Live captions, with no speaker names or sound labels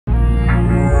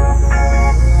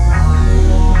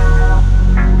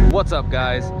What's up,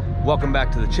 guys? Welcome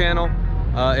back to the channel.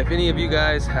 If any of you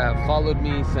guys have followed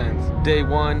me since day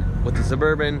one with the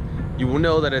Suburban, you will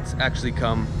know that it's actually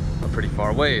come a pretty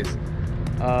far ways.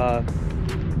 The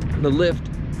lift,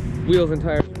 wheels and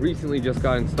tires recently just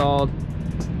got installed.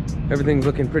 Everything's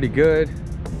looking pretty good,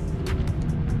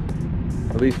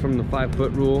 at least from the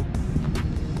 5-foot rule.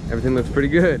 Everything looks pretty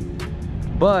good,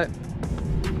 but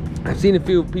I've seen a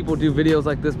few people do videos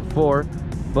like this before,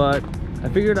 but I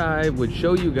figured I would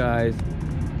show you guys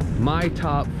my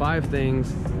top 5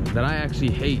 things that I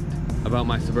actually hate about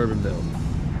my Suburban build.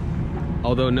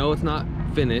 Although no, it's not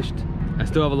finished. I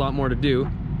still have a lot more to do,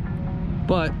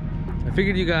 but I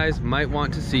figured you guys might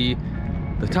want to see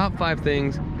the top 5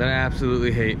 things that I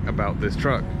absolutely hate about this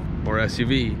truck or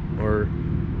SUV or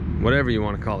whatever you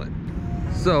want to call it.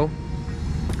 So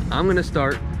I'm gonna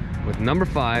start with number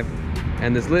 5,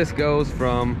 and this list goes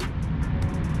from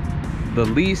the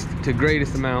least to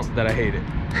greatest amount that I hate it.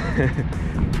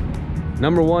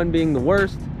 Number 1 being the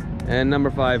worst, and number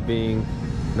 5 being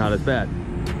not as bad.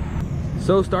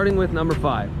 So starting with number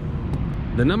 5.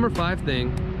 The number 5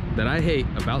 thing that I hate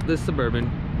about this Suburban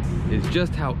is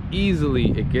just how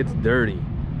easily it gets dirty.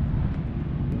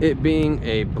 It being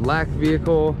a black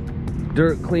vehicle,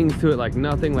 dirt clings to it like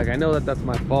nothing. Like, I know that that's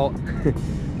my fault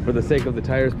for the sake of the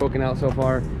tires poking out so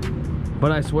far,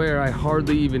 but I swear I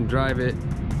hardly even drive it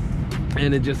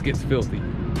and it just gets filthy.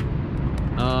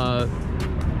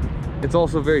 It's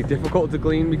also very difficult to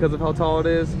clean because of how tall it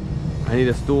is. I need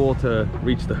a stool to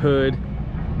reach the hood,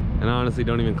 and I honestly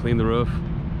don't even clean the roof.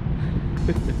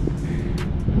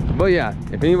 But yeah,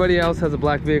 if anybody else has a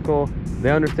black vehicle,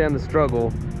 they understand the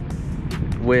struggle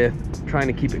with trying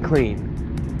to keep it clean.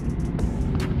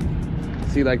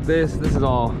 See, like this is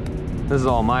all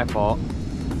my fault.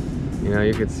 You know,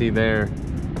 you can see there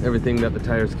everything that the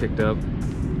tires kicked up.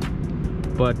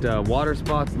 But water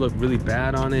spots look really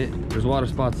bad on it. There's water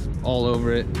spots all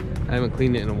over it. I haven't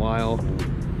cleaned it in a while,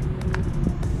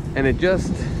 and it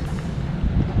just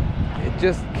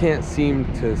can't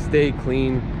seem to stay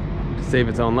clean to save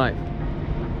its own life,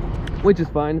 which is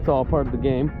fine. It's all part of the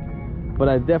game, but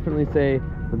I definitely say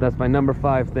that that's my number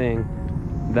 5 thing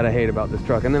that I hate about this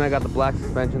truck. And then I got the black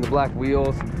suspension, the black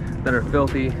wheels that are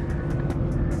filthy.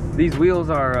 These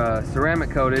wheels are ceramic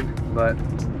coated, but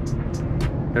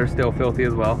they're still filthy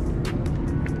as well.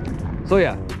 So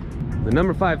yeah, the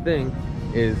number 5 thing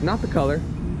is not the color.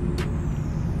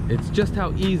 It's just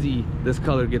how easy this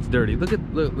color gets dirty. Look,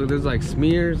 there's like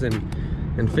smears and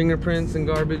fingerprints and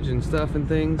garbage and stuff and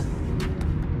things,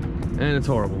 and it's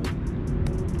horrible.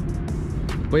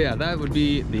 But yeah, that would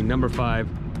be the number 5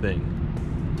 thing.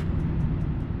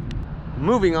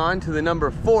 Moving on to the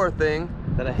number 4 thing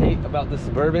that I hate about the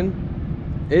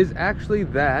Suburban is actually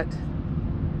that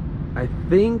I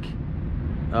think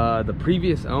the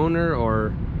previous owner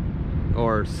or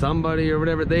somebody or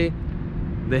whatever, they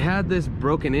had this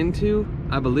broken into,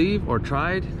 I believe, or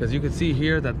tried, because you could see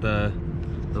here that the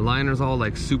liner's all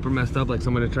like super messed up, like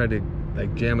somebody tried to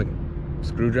like jam a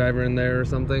screwdriver in there or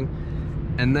something.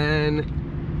 And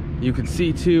then you could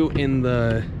see too in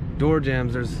the door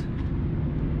jambs there's a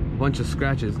bunch of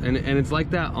scratches, and it's like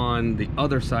that on the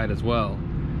other side as well.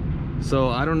 So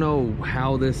I don't know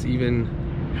how this even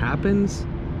happens,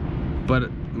 but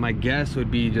my guess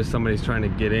would be just somebody's trying to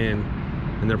get in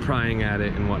and they're prying at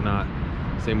it and whatnot.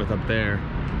 Same with up there.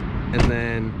 And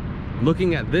then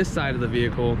looking at this side of the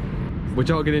vehicle, which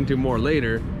I'll get into more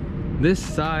later, this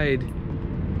side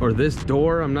or this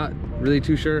door, I'm not really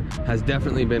too sure, has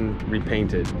definitely been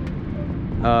repainted.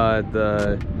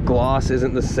 The gloss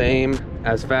isn't the same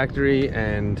as factory,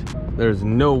 and there's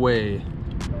no way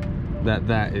that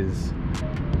that is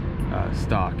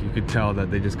stock. You could tell that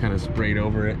they just kind of sprayed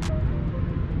over it.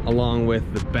 Along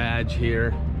with the badge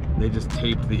here, they just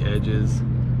taped the edges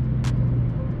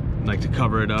like to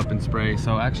cover it up and spray.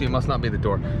 So actually it must not be the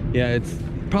door. Yeah, it's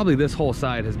probably this whole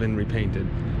side has been repainted.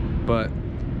 But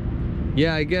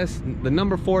yeah, I guess the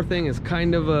number 4 thing is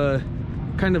kind of a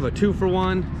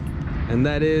 2-for-1, and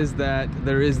that is that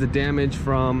there is the damage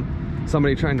from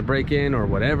somebody trying to break in or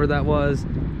whatever that was,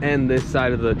 and this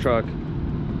side of the truck,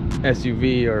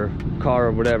 SUV or car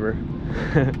or whatever,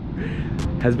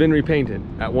 has been repainted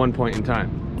at one point in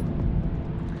time.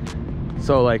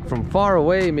 So like from far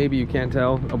away, maybe you can't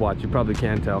tell. Watch, you probably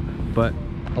can tell, but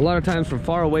a lot of times from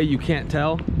far away you can't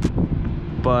tell.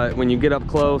 But when you get up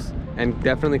close and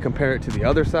definitely compare it to the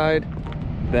other side,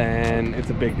 then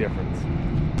it's a big difference.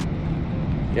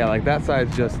 Yeah, like that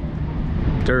side's just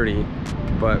dirty,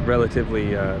 but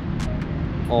relatively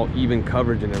all even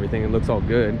coverage and everything. It looks all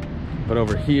good. But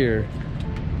over here,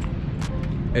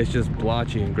 it's just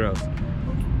blotchy and gross.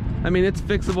 I mean, it's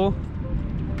fixable.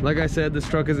 like I said, this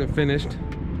truck isn't finished.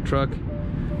 Truck,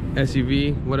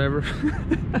 SUV, whatever.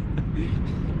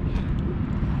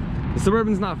 The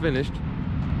Suburban's not finished,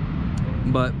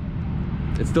 but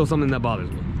it's still something that bothers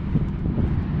me.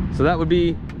 So that would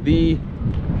be the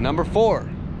number 4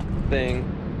 thing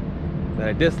that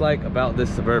I dislike about this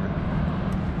Suburban.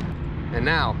 And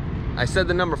now, I said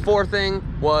the number 4 thing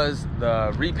was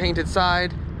the repainted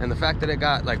side and the fact that it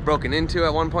got like broken into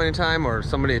at one point in time, or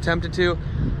somebody attempted to.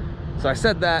 So I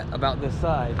said that about this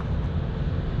side.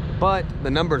 But the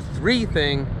number 3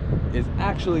 thing is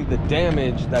actually the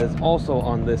damage that is also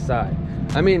on this side.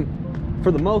 I mean,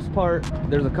 for the most part,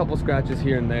 there's a couple scratches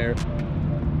here and there,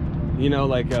 you know,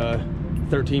 like a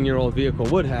 13-year-old vehicle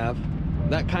would have.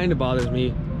 That kind of bothers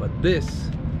me, but this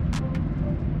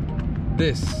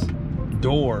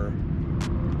door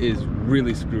is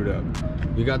really screwed up.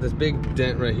 You got this big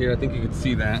dent right here. I think you can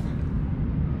see that.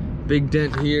 Big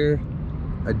dent here,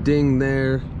 a ding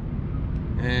there,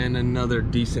 and another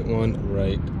decent one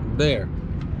right there.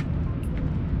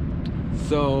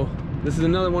 So this is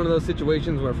another one of those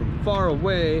situations where from far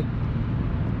away,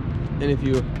 and if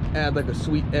you add like a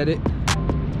sweet edit,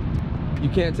 you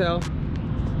can't tell.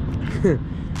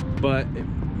 But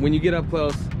when you get up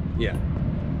close, yeah,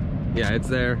 it's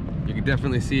there. You can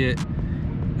definitely see it.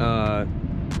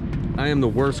 I am the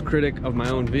worst critic of my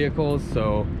own vehicles,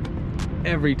 so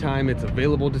every time it's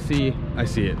available to see, I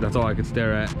see it. That's all I could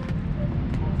stare at.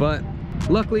 But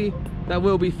luckily, that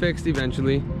will be fixed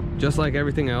eventually, just like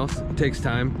everything else. It takes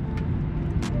time.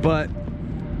 But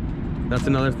that's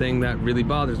another thing that really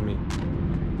bothers me.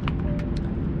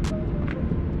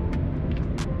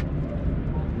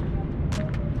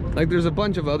 Like, there's a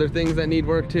bunch of other things that need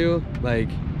work too, like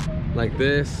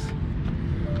this.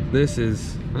 This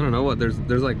is, I don't know what,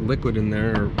 there's like liquid in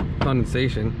there, or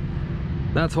condensation.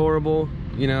 That's horrible.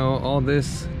 You know, all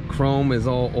this chrome is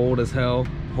all old as hell,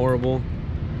 horrible.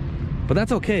 But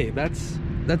that's okay. That's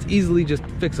easily just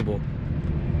fixable.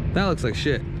 That looks like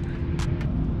shit.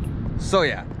 So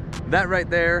yeah, that right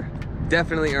there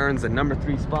definitely earns the number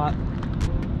 3 spot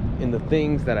in the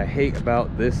things that I hate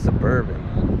about this Suburban.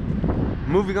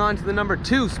 Moving on to the number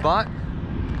 2 spot,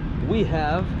 we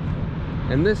have,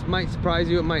 and this might surprise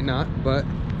you, it might not, but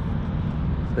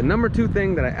the number 2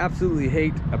 thing that I absolutely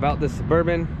hate about this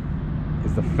Suburban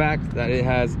is the fact that it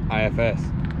has IFS.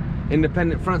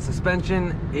 Independent front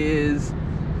suspension is,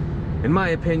 in my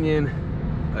opinion,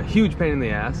 a huge pain in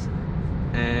the ass,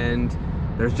 and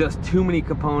there's just too many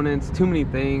components, too many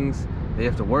things that you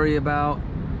have to worry about.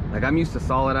 Like, I'm used to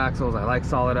solid axles. I like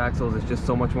solid axles. It's just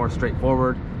so much more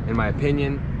straightforward, in my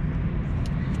opinion.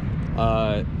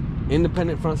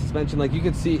 Independent front suspension, like you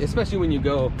can see, especially when you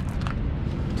go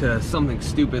to something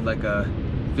stupid like a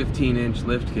 15-inch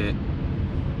lift kit,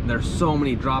 there's so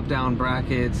many drop down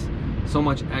brackets, so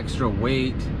much extra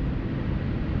weight.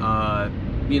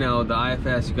 You know, the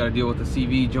IFS, you got to deal with the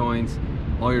CV joints,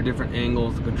 all your different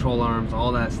angles, the control arms,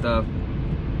 all that stuff.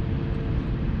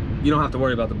 You don't have to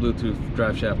worry about the Bluetooth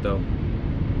drive shaft though.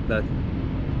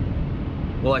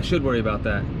 Well, I should worry about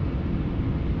that,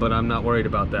 but I'm not worried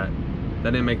about that.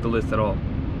 That didn't make the list at all.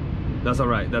 That's all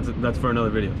right. That's for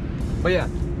another video. But yeah,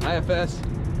 IFS,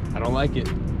 I don't like it.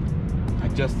 I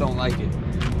just don't like it.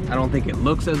 I don't think it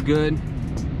looks as good.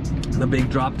 The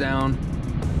big drop down.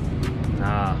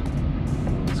 Nah.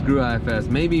 Screw IFS.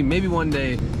 Maybe one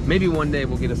day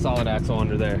we'll get a solid axle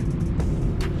under there.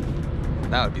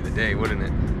 That would be the day, wouldn't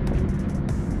it?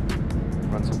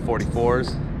 Run some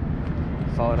 44s.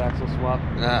 Solid axle swap.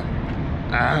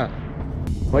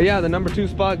 Well, yeah, the number 2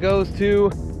 spot goes to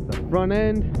the front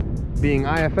end being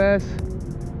IFS.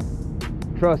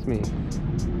 Trust me,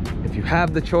 if you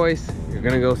have the choice, you're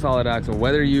gonna go solid axle.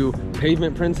 Whether you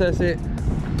pavement princess it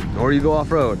or you go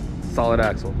off-road, solid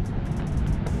axle.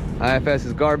 IFS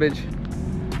is garbage.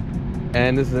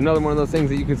 And this is another one of those things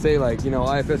that you could say, like, you know,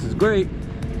 IFS is great,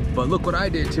 but look what I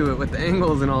did to it with the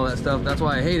angles and all that stuff. That's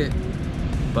why I hate it.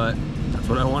 But that's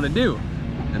what I want to do.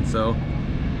 And so,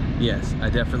 yes, I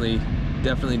definitely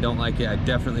don't like it. I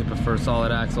definitely prefer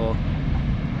solid axle.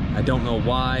 I don't know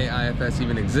why IFS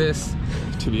even exists,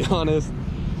 to be honest,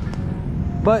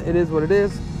 but it is what it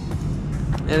is,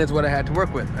 and it's what I had to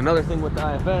work with. Another thing with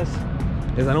the IFS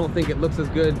is I don't think it looks as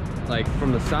good like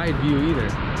from the side view either.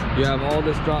 You have all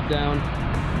this drop down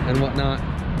and whatnot.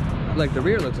 Like, the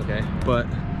rear looks okay, but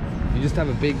you just have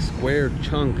a big square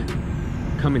chunk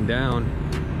coming down,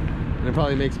 and it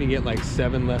probably makes me get like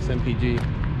 7 less MPG.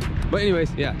 But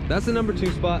anyways, yeah, that's the number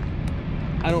 2 spot.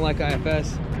 I don't like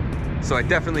IFS, so I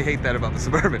definitely hate that about the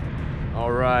Suburban.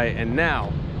 All right, and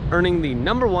now, earning the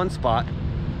number 1 spot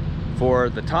for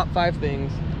the top 5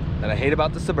 things that I hate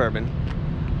about the Suburban.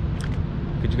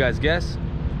 Could you guys guess?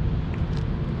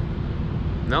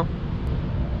 No.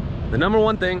 The number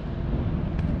one thing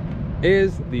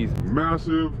is these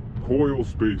massive coil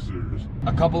spacers.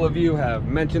 A couple of you have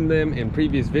mentioned them in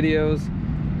previous videos,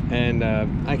 and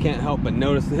I can't help but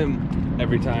notice them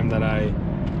every time that I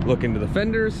look into the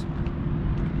fenders.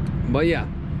 But yeah,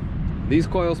 these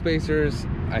coil spacers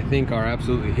I think are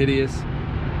absolutely hideous.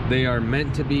 They are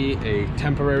meant to be a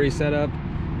temporary setup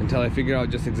until I figure out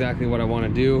just exactly what I want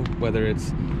to do, whether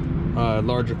it's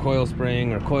larger coil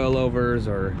spring or coilovers,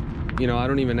 or you know, I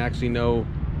don't even actually know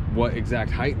what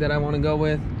exact height that I want to go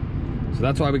with. So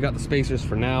that's why we got the spacers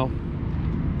for now.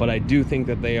 But I do think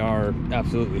that they are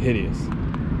absolutely hideous.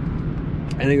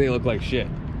 I think they look like shit.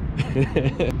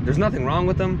 There's nothing wrong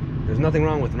with them. There's nothing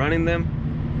wrong with running them.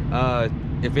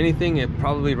 If anything, it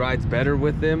probably rides better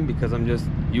with them because I'm just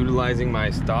utilizing my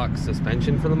stock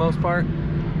suspension for the most part.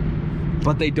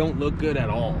 But they don't look good at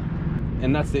all.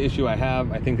 And that's the issue I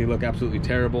have. I think they look absolutely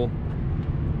terrible.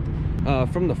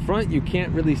 From the front, you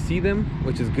can't really see them,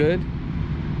 which is good.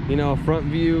 You know, front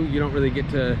view, you don't really get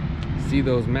to see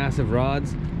those massive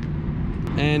rods.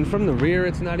 And from the rear,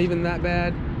 it's not even that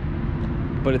bad.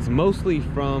 But it's mostly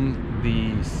from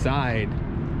the side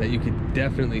that you could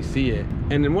definitely see it.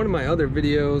 And in one of my other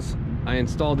videos, I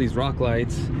installed these rock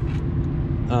lights.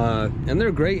 And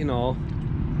they're great and all.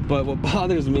 But what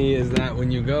bothers me is that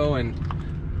when you go and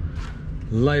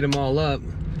light them all up,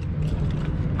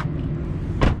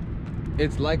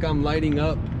 it's like I'm lighting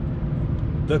up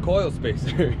the coil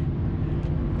spacer.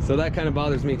 So that kind of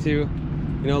bothers me too.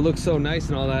 You know, it looks so nice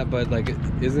and all that, but like,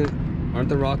 aren't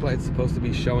the rock lights supposed to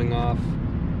be showing off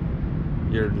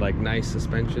your like nice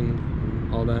suspension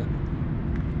and all that?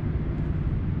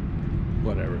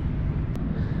 Whatever.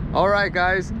 All right,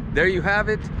 guys, there you have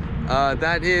it.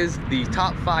 That is the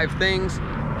top 5 things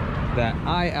that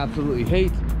I absolutely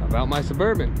hate about my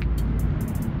Suburban.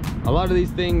 A lot of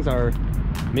these things are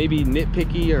maybe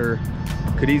nitpicky or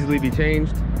could easily be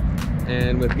changed,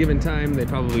 and with given time they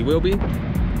probably will be.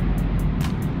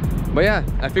 But yeah,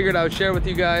 I figured I would share with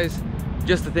you guys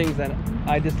just the things that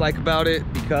I dislike about it,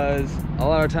 because a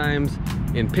lot of times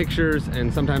in pictures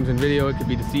and sometimes in video it could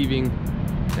be deceiving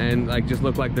and like just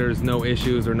look like there's no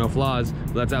issues or no flaws.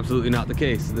 But that's absolutely not the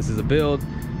case. This is a build,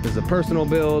 this is a personal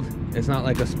build. It's not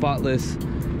like a spotless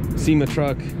SEMA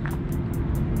truck.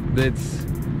 It's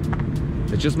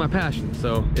just my passion.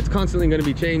 So it's constantly going to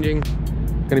be changing,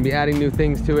 going to be adding new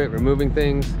things to it, removing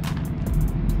things,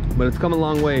 but it's come a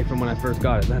long way from when I first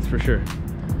got it, that's for sure.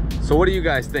 So what do you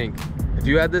guys think? If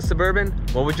you had this Suburban,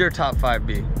 what would your top 5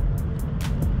 be?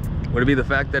 Would it be the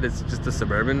fact that it's just a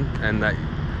Suburban and that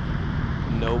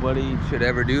nobody should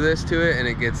ever do this to it and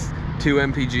it gets 2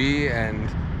 mpg and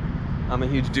I'm a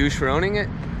huge douche for owning it?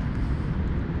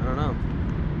 I don't know.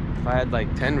 If I had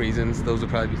like 10 reasons, those would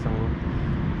probably be some of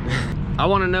them. I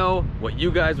want to know what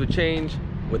you guys would change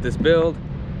with this build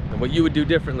and what you would do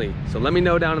differently. So let me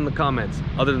know down in the comments.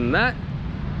 Other than that,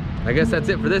 I guess that's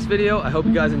it for this video. I hope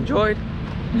you guys enjoyed.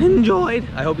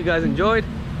 I hope you guys enjoyed.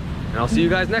 And I'll see you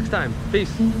guys next time.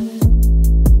 Peace.